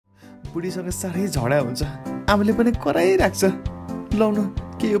बुढीसँग साह्रै झगडा हुन्छ, आमाले पनि कराइराख्छ। लौ न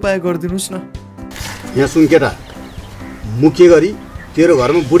के उपाय गरिदिनुस् न। यहाँ सुन केटा, मुख्य गरी तेरो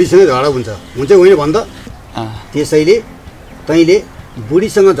घरमा बुढीसँग झगडा हुन्छ होइन भन् त। त्यसैले तैँले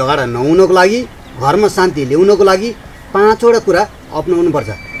बुढीसँग झगडा नहुनको लागि, घरमा शान्ति ल्याउनको लागि 5 वटा कुरा अपनाउनु पर्छ।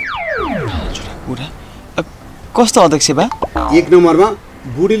 कस्तो अध्यक्ष बा? 1 नम्बरमा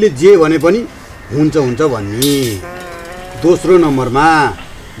बुढीले जे भने पनि हुन्छ भन्ने। दोस्रो नम्बरमा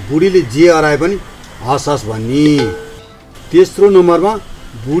बुढीले जे अराए पनि हस भन्ने। तेस्रो नम्बरमा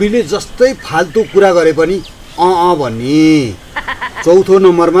बुढीले जस्तै फाल्तु कुरा गरे पनि भन्ने। चौथो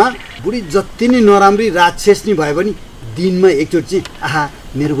नम्बरमा बुढी जति नै नराम्री राक्षसनी भए पनि दिनमा एकचोटि चाहिँ आहा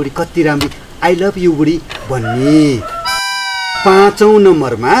मेरो बुढी कति राम्री, आई लभ यु बुढी भन्ने। पाँचौं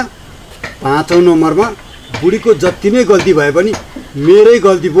नम्बरमा बुढीको जति नै गल्ती भए पनि मेरै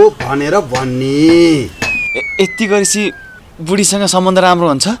गल्ती भयो भनेर भन्ने। यति गरेपछि बुढीसँग सम्बन्ध राम्रो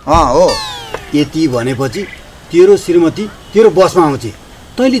हुन्छ? हो। यति भनेपछि तेरो श्रीमती तेरो बसमा आउँछ,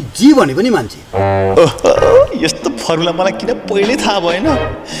 तैँले जे भने पनि मान्छे। यस्तो फर्मुला मलाई किन पहिले थाहा भएन?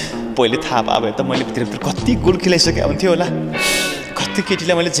 पहिले थाहा पाए भए त मैले भित्र कति गोल खेलाइसकेको हुन्थ्यो होला, कति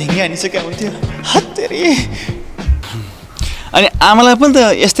केटीलाई मैले झिङ्गे हानिसकेको हुन्थ्यो। हत्तेरी। अनि आमालाई पनि त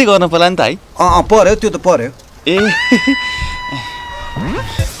यस्तै गर्नु पर्ला नि त है? पर्यो, त्यो त पर्यो। ए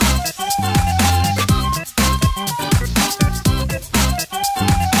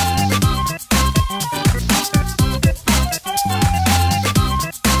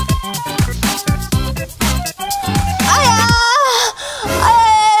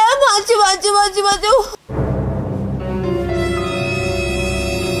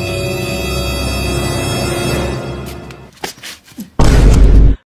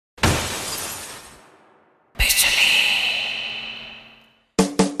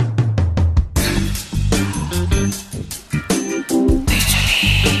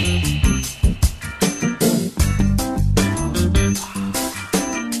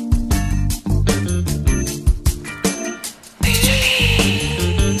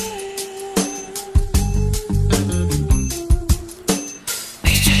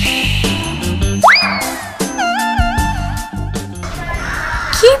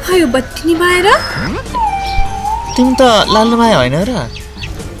बत्ती निभाएर? तिमी त लालु माया होइन र?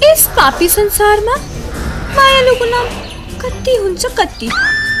 यस पापी संसारमा मायालुको नाम कति हुन्छ कति।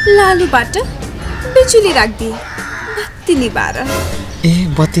 लालुबाट बिजुली राख्दिए बत्ती निभाएर।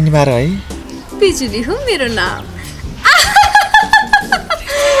 ए बत्ती निभाएर है? बिजुली हो मेरो नाम।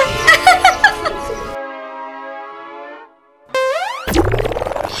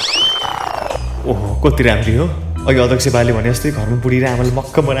 ओहो कति राम्री हो। अघि अध्यक्ष बाले भने जस्तै घरमा बुढी र आमाले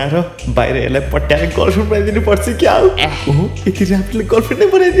मक्क बनाएर बाहिर यसलाई पट्याएर गर्लफ्रेन्ड बनाइदिनु पर्छ क्या? ओहो यति राम्रीले गर्लफ्रेन्ड नै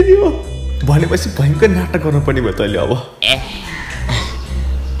बनाइदिने हो भनेपछि भयङ्कर नाटक गर्नुपर्ने भयो तैँले।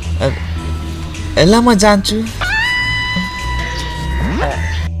 अब ल म जान्छु।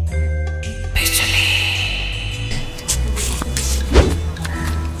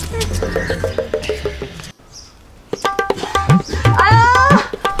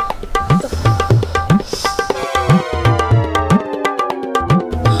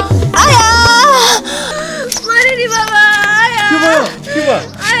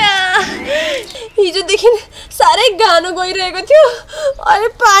 साह्रै गानो गइरहेको थियो, अहिले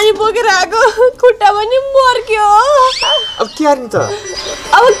पानी बोकेर आएको, खुट्टा पनि मर्क्यो। अब के गर्ने त?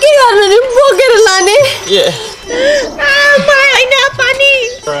 अब के गर्नु नि, बोकेर लाने। पानी।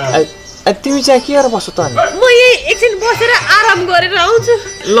 तिमी चाहिँ के गरेर बस्छौ त? म यही एकछिन बसेर आराम गरेर आउँछु।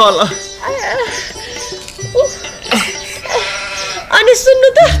 ल अनि सुन्नु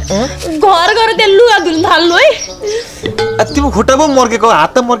त, घर गएर त्यहाँ लुगा धुन थाल्नु है। तिम्रो खुट्टा पो मर्केको,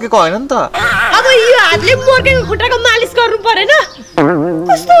 हात त मर्केको होइन नि त? अब यो हातले मर्केको खुट्टाको मालिस गर्नु परेन?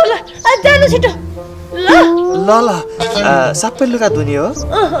 कस्तो होला? जानु छिटो। ल सबै लुगा धुने हो?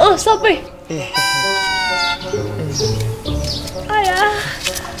 सबै।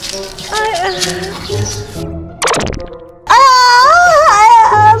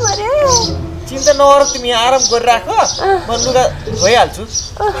 चिन्ता नगर, तिमी आराम गरिराख, म लुगा धोइहाल्छु।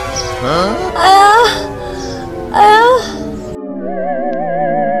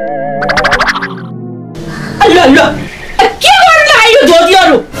 के गर्न आयो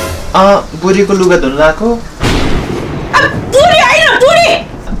धोतीहरु? बुढीको लुगा धुन आएको। बुढी हैन,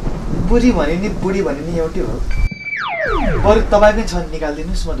 बुढी भने नि बुढी भने नि एउटै हो। बरु तपाईँ पनि छन्,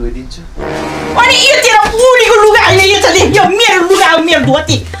 निकालिदिनुहोस्, म धोइदिन्छु। अनि यो तेरो बुढीको लुगा हैन, यो चाहिँ यो मेरो लुगा हो, मेरो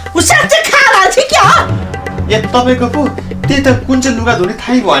धोती। साँच्चै खाएर हाल्छ क्या? ए तपाईँको पो त्यही त कुन चाहिँ लुगा धुने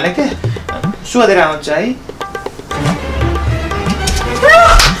थाहै भएन के? सोधेर आउँछ है।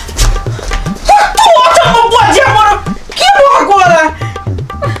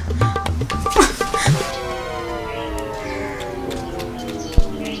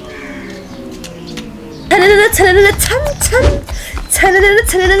 छनन छन छन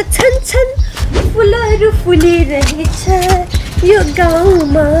छनन छन छन फुलहरू फुलिरहेछ यो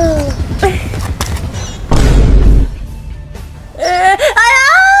गाउँमा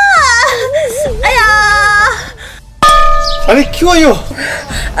अरे के हो यो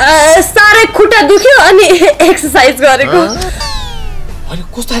साह्रै खुट्टा दुख्यो अनि एक्सर्साइज गरेको अनि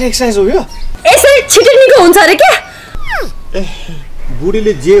कस्तो एक्सर्साइज हो यो यसरी छिटो निको हुन्छ अरे के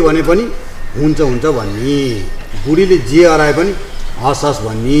बुढीले जे भने पनि हुन्छ हुन्छ भन्नी बुढीले जे अराए पनि हस हस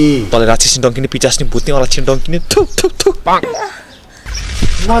भन्नी तले राक्षसी डङ्किने पिचास्ने भुत्ने अलक्षण डङ्किने थुक थुक थुक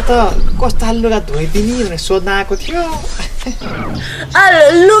म त कस्तो लुगा धोइदिने भनेर सोध्न आएको थियो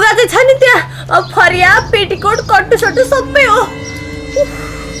लुगा चाहिँ छ नि त्यहाँ फरिया पेटीकोट कट्टु सट्टु सबै हो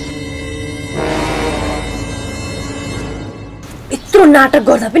यत्रो नाटक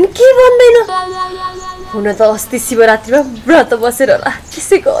गर्दा पनि के भन्दैन हुन त अस्ति शिवरात्रिमा व्रत बसेर होला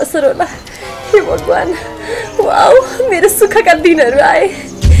त्यसैको असर होला हे भगवान वाउ मेरो सुखका दिनहरू आए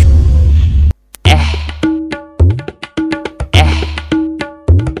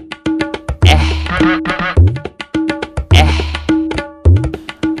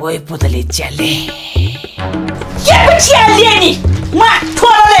ओए पुतली च्याले के च्याले नि म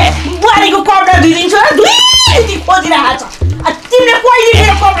छोराले बुहारीको कपडा धुइदिन्छु र धुइ खोजिरहेको छ तिमीले कहिले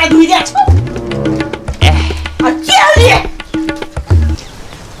मेरो कपडा धुइदिएको छौ च्याले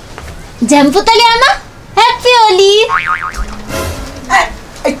झ्याम्पुतली आमा ह्याप्पी होली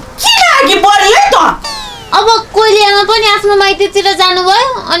किन अघि बढी है त अब कोइली आमा पनि आफ्नो माइतीतिर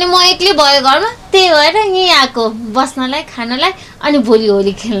जानुभयो अनि म एक्लै भयो घरमा त्यही भएर यहीँ आएको बस्नलाई खानलाई अनि भोलि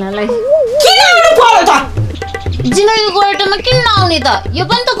होली खेल्नलाई किन आउनु पर्यो त जिन्दगी गोरेटोमा किन नआउने त यो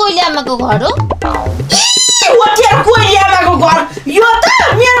पनि त कोइली आमाको घर हो कोइली आमाको घर यो त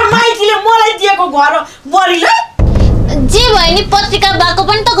मेरो माइतीले मलाई दिएको घर हो बढीलाई जे भयो नि पत्रिका बाको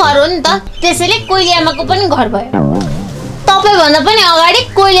पनि त घर हो नि त त्यसैले कोइली आमाको पनि घर भयो तपाईँ भन्दा पनि अगाडि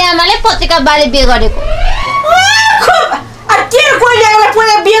कोइली आमाले पत्रिका बाले बिहे गरेको तेरो कोइली आमालाई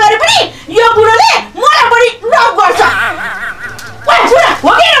पहिला बिहे गरे पनि यो बुढोले मलाई बढी लभ गर्छ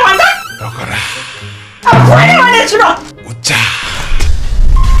हो कि भन्दा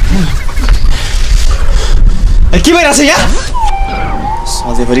के भइरहेछ यहाँ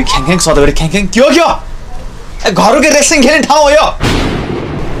सधैँभरि ख्याङ सधैँभरि ख्याङ के हो घरको रेस्लिङ खेल्ने ठाउँ हो यो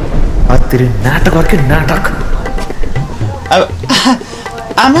नाटक अर्कै नाटक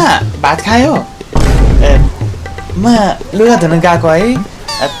आमा भात खायो म लुगा धुन गएको है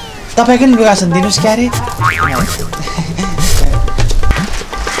तपाईँको नि लुगा छन् दिनुहोस् क्या अरे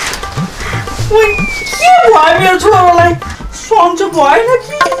के भयो मेरो छोरालाई सन्चो भएन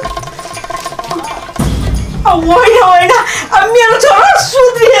कि होइन मेरो छोरा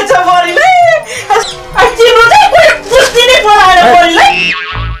सुध्रिएछ बढीले तिम्रो चाहिँ कोही पुस्ती नै पढाएर बढीलाई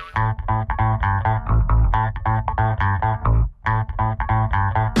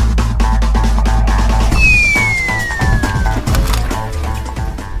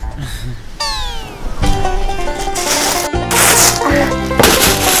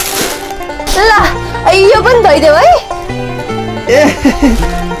यो पनि धोइदेऊ है ए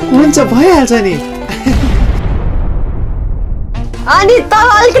हुन्छ भइहाल्छ नि अनि तल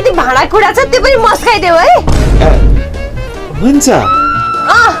अलिकति भाँडाकुँडा छ त्यो पनि मस्काइदेऊ है हुन्छ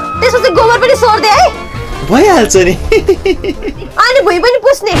त्यसपछि गोबर पनि सोर्दे है भइहाल्छ नि अनि भुइँ पनि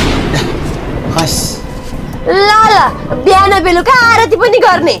पुस्ने हस् ल बिहान बेलुका आरती पनि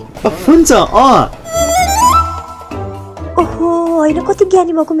गर्ने हुन्छ ओहो होइन कति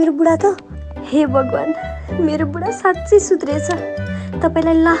ज्ञानी भएको मेरो बुढा त हे भगवान मेरो बुढा साँच्चै सुध्रेछ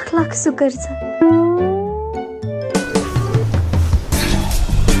तपाईलाई लाख लाख शुक्र छ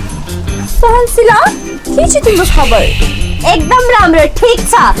सहनशीला के छ तिम्रो खबर एकदम राम्रो ठीक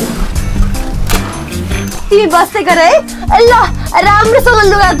छ तिमी बस्दै गर है ल राम्रोसँग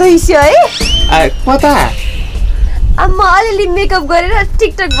लुगा धोइस्यो है कता म अलिअलि मेकअप गरेर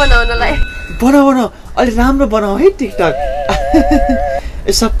टिकटक बनाउनलाई बनाऊ अलि राम्रो बनाऊ है टिकटक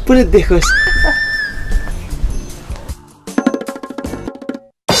सबैले देखोस्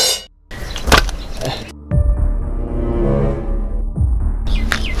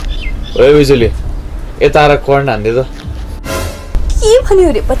ओए बिजुली यता आएर करेन्ट हान्दै त के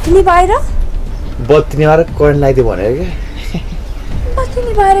भन्यो रे बत्ती नि बाहिर बत्ती आएर करेन्ट लगाइदियो भनेर क्या बत्ती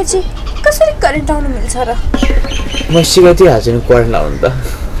नि बाहिर चाहिँ कसरी करेन्ट आउनु मिल्छ र म सिकाइदिइ हाल्छु नि करेन्ट लाउनु त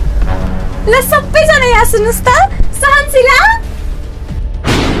ल सबैजना यहाँ सुन्नुहोस् त सहनशीला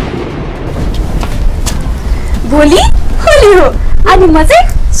भोलि होली हो अनि म चाहिँ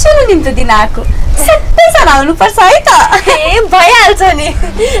सुनु निम्तो दिन आएको सबैजना आउनुपर्छ है त ए भइहाल्छ नि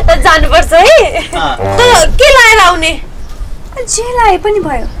जानुपर्छ है के लाएर आउने जे लाए पनि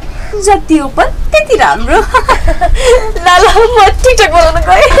भयो जति ओपन त्यति राम्रो ल ल म टिकटक बनाउन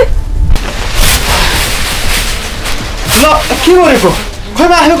गएँ ल के गरेको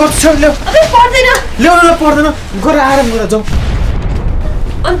खैमा आयो गर्छ ल्याउ अबे पर्दैन ल्याउ ल पर्दैन गर आराम गर जाऊ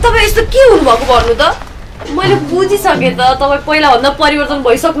अनि तपाईँ यस्तो के हुनुभएको भन्नु त मैले बुझिसकेँ त तपाईँ पहिलाभन्दा परिवर्तन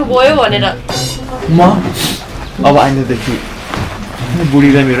भइसक्नु भयो भनेर म अब आइन्दादेखि बुढी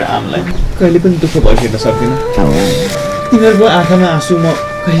र मेरो आमालाई कहिले पनि दुःख भइसक्न सक्दिनँ तिनीहरूको आँखामा आँसु म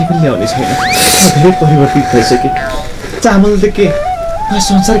कहिले पनि ल्याउने छैन म धेरै परिवर्तित भइसकेँ चामलले के म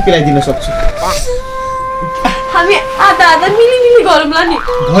संसार केलाइदिन सक्छु हामी आधा आधा मिली गरौँला नि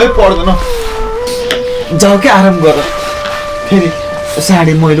भए पर्दैन जाऊ के आराम गर फेरि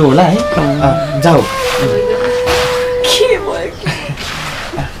साडी मैलो होला है जाऊ के भयो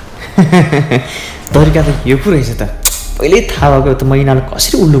तरिका त यो पो रहेछ त पहिल्यै थाहा भएको त महिनालाई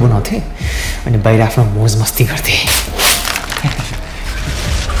कसरी उल्लु बनाउँथे अनि बाहिर आफ्नो मोज मस्ती गर्थे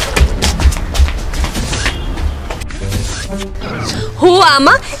हो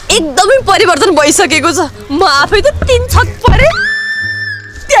आमा एकदमै परिवर्तन भइसकेको छ म आफै त 3 छक परे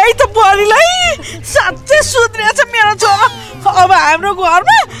त्यही त बढीलाई साँच्चै सुध्रेछ मेरो छोरा अब हाम्रो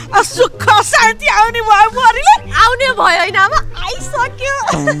घरमा सुख शान्ति आउने भयो बढीलाई आउने भयो होइन आमा आइसक्यो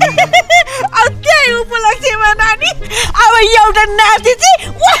अब त्यही उपलक्ष्यमा नानी अब एउटा नाति चाहिँ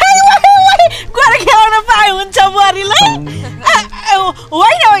वाही गएर खेलाउन पाए हुन्छ बढीलाई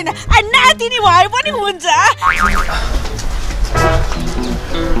होइन नातिनी भए पनि हुन्छ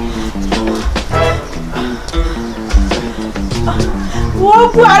ओ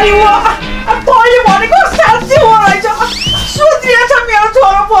बुहारी हो तैँले भनेको साँच्चै हो रहेछ सुध्रिएछ मेरो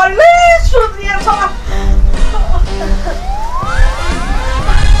छोरो बढीले सुध्रिएछ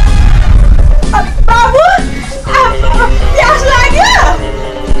बाबु प्यास लाग्यो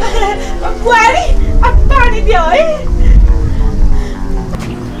बुहारी पानी दियो है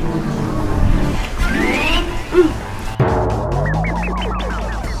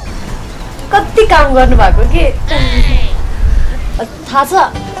कति काम गर्नु भएको के थाहा छ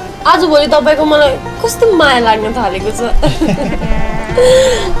आजभोलि तपाईँको मलाई कस्तो माया लाग्न थालेको छ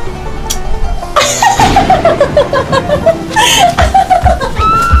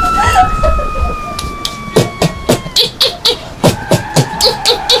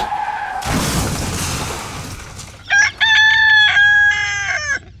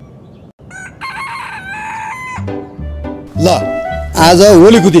ल आज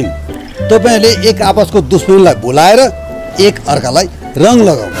होलीको दिन तपाईहरुले एक आपसको दुश्मनलाई बोलाएर एक अर्कालाई रङ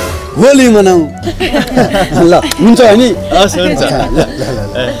लगाऊ होली मनाऊ ल हुन्छ हैन हस् हुन्छ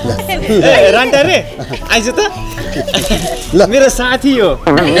रान्टा रे आइज त ल मेरो साथी हो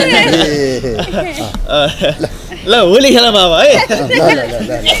ल होली खेलौँ अब है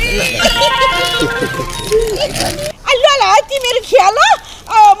ल तिमीहरू खेल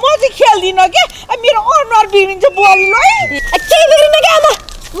म चाहिँ खेल्दिनँ के मेरो अनुहार बिग्रिन्छ बढीलाई केही बिग्रिन क्या आमा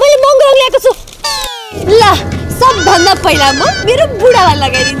मैले मङ्गरङ ल्याएको छु ल सबभन्दा पहिला म मेरो बुढालाई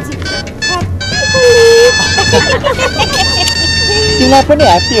लगाइदिन्छु तिमीलाई पनि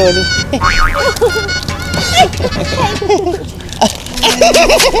ह्याप्पी हो नि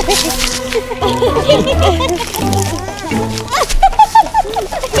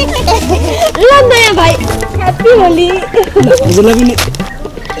ल नयाँ भाइ ह्याप्पी होली हजुरलाई पनि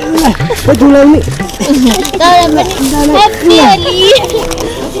हजुरलाई पनि ह्याप्पी होली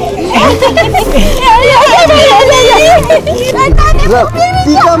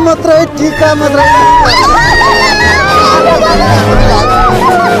टीका मात्रै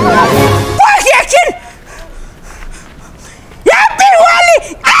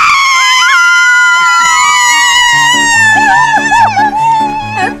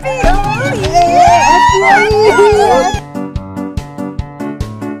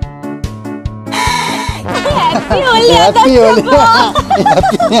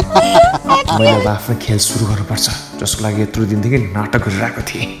मैले अब आफ्नो खेल सुरु गर्नुपर्छ जसको लागि यत्रो दिनदेखि नाटक गरिरहेको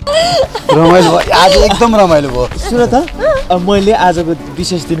थिएँ रमाइलो भयो आज एकदम रमाइलो भयो सुन त मैले आजको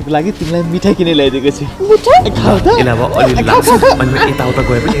विशेष दिनको लागि तिमीलाई मिठाई किने ल्याइदिएको छु खाऊ त यसलाई अब अलिअलि लाग्छ अनि यताउता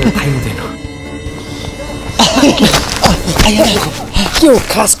गए पनि थाहै हुँदैन के हो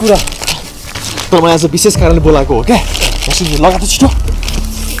खास कुरा तर मलाई आज विशेष कारणले बोलाएको हो क्या लगा त छिटो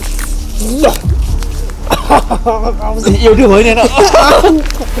एउटै होइन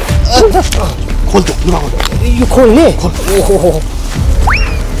खोल त लुगा यो खोल्ने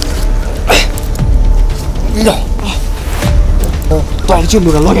तैँले चाहिँ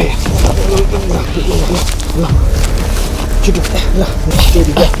लुगा लगाए छिटो लगा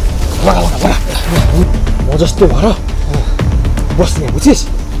म जस्तो भएर बस्ने बुझिस्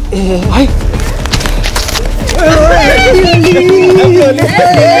है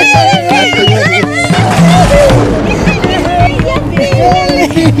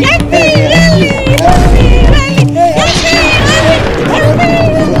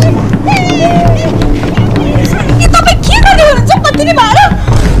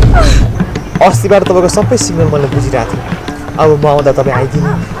अस्तिबाट तपाईँको सबै सिग्नल मैले बुझिरहेको थिएँ। अब म आउँदा तपाईँ आइदिने,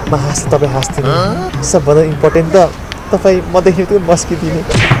 म हाँस्दा तपाईँ हाँस्दिने। सबभन्दा इम्पोर्टेन्ट त तपाईँ मदेखि त्यो मस्किदिने।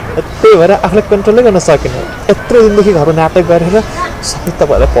 त्यही भएर आफूलाई कन्ट्रोलै गर्न सकेन। यत्रो दिनदेखि घरमा नाटक गरेर सबै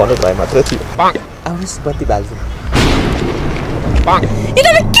तपाईँलाई पढ्नु भए मात्र थियो। आउनुहोस् बत्ती बाल्दिनु।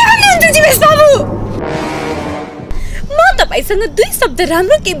 म तपाईँसँग 2 शब्द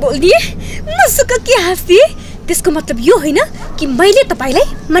राम्रो के बोलिदिएँ, म सुख के हाँस्दिएँ, त्यसको मतलब यो होइन कि मैले तपाईँलाई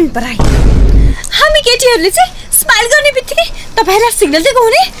मन पराएँ। हामी केटीहरूले चाहिँ स्माइल गर्ने बित्तिकै तपाईँलाई सिग्नल दिएको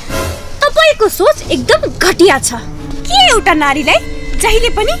हुने? तपाईँको सोच एकदम घटिया छ। के एउटा नारीलाई जहिले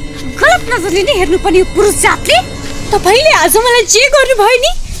पनि गलत नजरले नै हेर्नुपर्ने यो पुरुष जातले? तपाईँले आज मलाई जे गर्नुभयो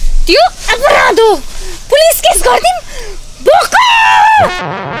नि त्यो अपराध हो। Police case गर्दिम।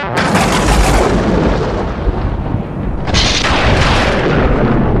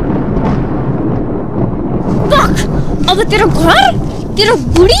 अब तेरो घर, तेरो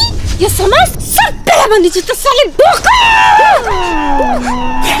बुढी, यो समाज सबैलाई भनिदिन्छु त साले बोका।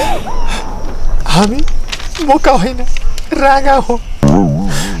 हामी बोका होइन, रागा हो।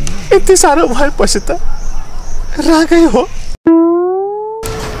 यति साह्रो भएपछि त रागै हो।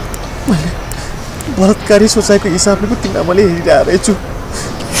 मैले बलात्कारी सोचाइको हिसाबले पो तिमीलाई मैले हेरिरहेको रहेछु।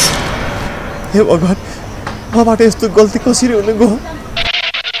 हे भगवान्, मबाट यस्तो गल्ती कसरी हुने गयो?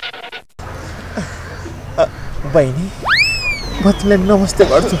 बहिनी, म तिमीलाई नमस्ते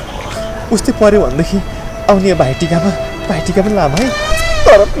गर्छु। उस्तै पऱ्यो भनेदेखि आउने भाइटिकामा पनि लाम है।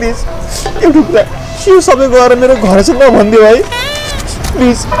 तर प्लिज एउटा कुरा, यो सबै गएर मेरो घर चाहिँ नभनिदियो है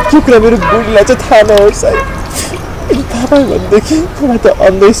प्लिज। यो कुरा मेरो बुढीलाई चाहिँ थाहा नहोस् है। थाहा पायो भनेदेखि मलाई त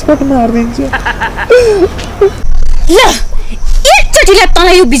अन्धेशबाट मारिदिन्छु। ल एकचोटिलाई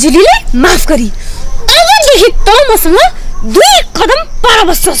तँलाई यो बिजुलीले माफ गरी, अबदेखि त मसँग 2 कदम पर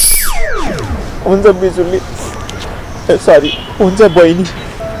बस्छस्। हुन्छ बिजुली, सरी, हुन्छ बहिनी।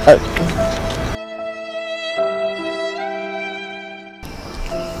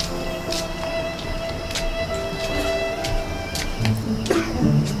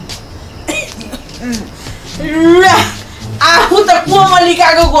 आफू त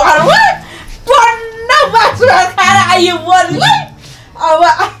कोमलिकाको घरमा टन्न बाछुरा खाएर आयो बुहारीलाई। अब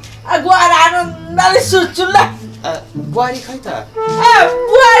गएर आनन्दले सुत्छु ल। बुहारी खै त?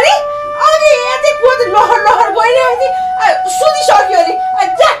 बुहारी अनि यति कोही लहर लहर गइरहेको थियो, सुतिसक्यो अरे।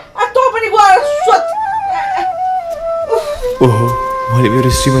 जा तँ पनि गएर सोध। ओहो, मैले मेरो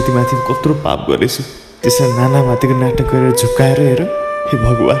श्रीमतीमाथि कत्रो पाप गरेछु। त्यसरी नानामाथिको नाटक गरेर झुक्काएर हेर। हे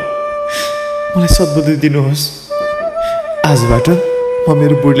भगवान्, मलाई सद्बुद्धि दिनुहोस्। आजबाट म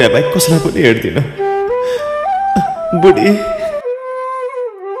मेरो बुढीलाई बाहेक कसैलाई पनि हेर्दिनँ। बुढी